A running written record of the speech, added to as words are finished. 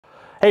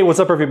Hey,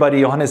 what's up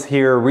everybody? Johannes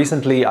here.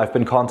 Recently I've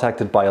been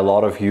contacted by a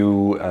lot of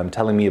you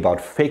telling me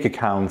about fake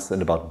accounts and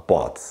about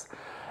bots.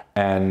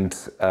 And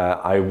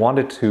I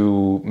wanted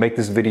to make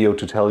this video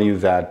to tell you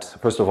that,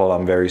 first of all,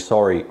 I'm very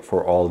sorry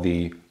for all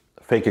the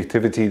fake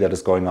activity that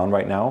is going on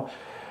right now.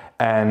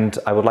 And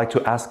I would like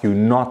to ask you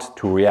not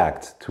to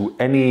react to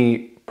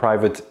any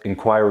private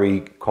inquiry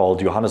called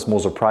Johannes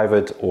Moser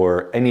Private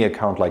or any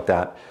account like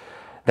that.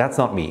 That's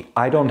not me.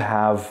 I don't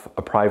have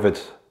a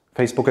private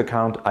Facebook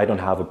account, I don't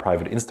have a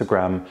private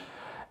Instagram,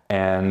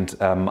 and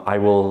I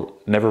will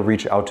never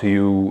reach out to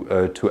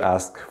you to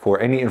ask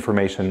for any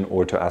information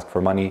or to ask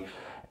for money.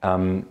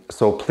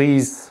 So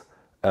please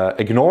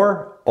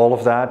ignore all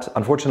of that.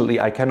 Unfortunately,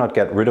 I cannot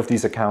get rid of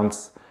these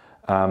accounts.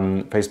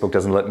 Facebook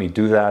doesn't let me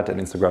do that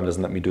and Instagram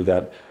doesn't let me do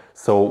that.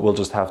 So we'll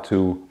just have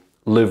to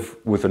live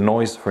with the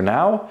noise for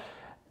now.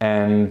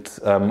 And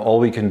all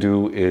we can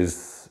do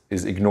is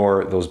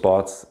ignore those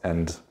bots.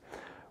 And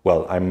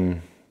well,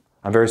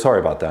 I'm very sorry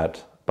about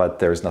that, but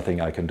there's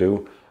nothing I can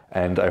do.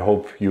 And I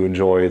hope you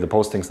enjoy the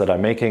postings that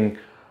I'm making.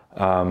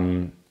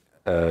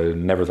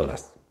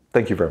 Nevertheless,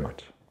 thank you very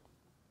much.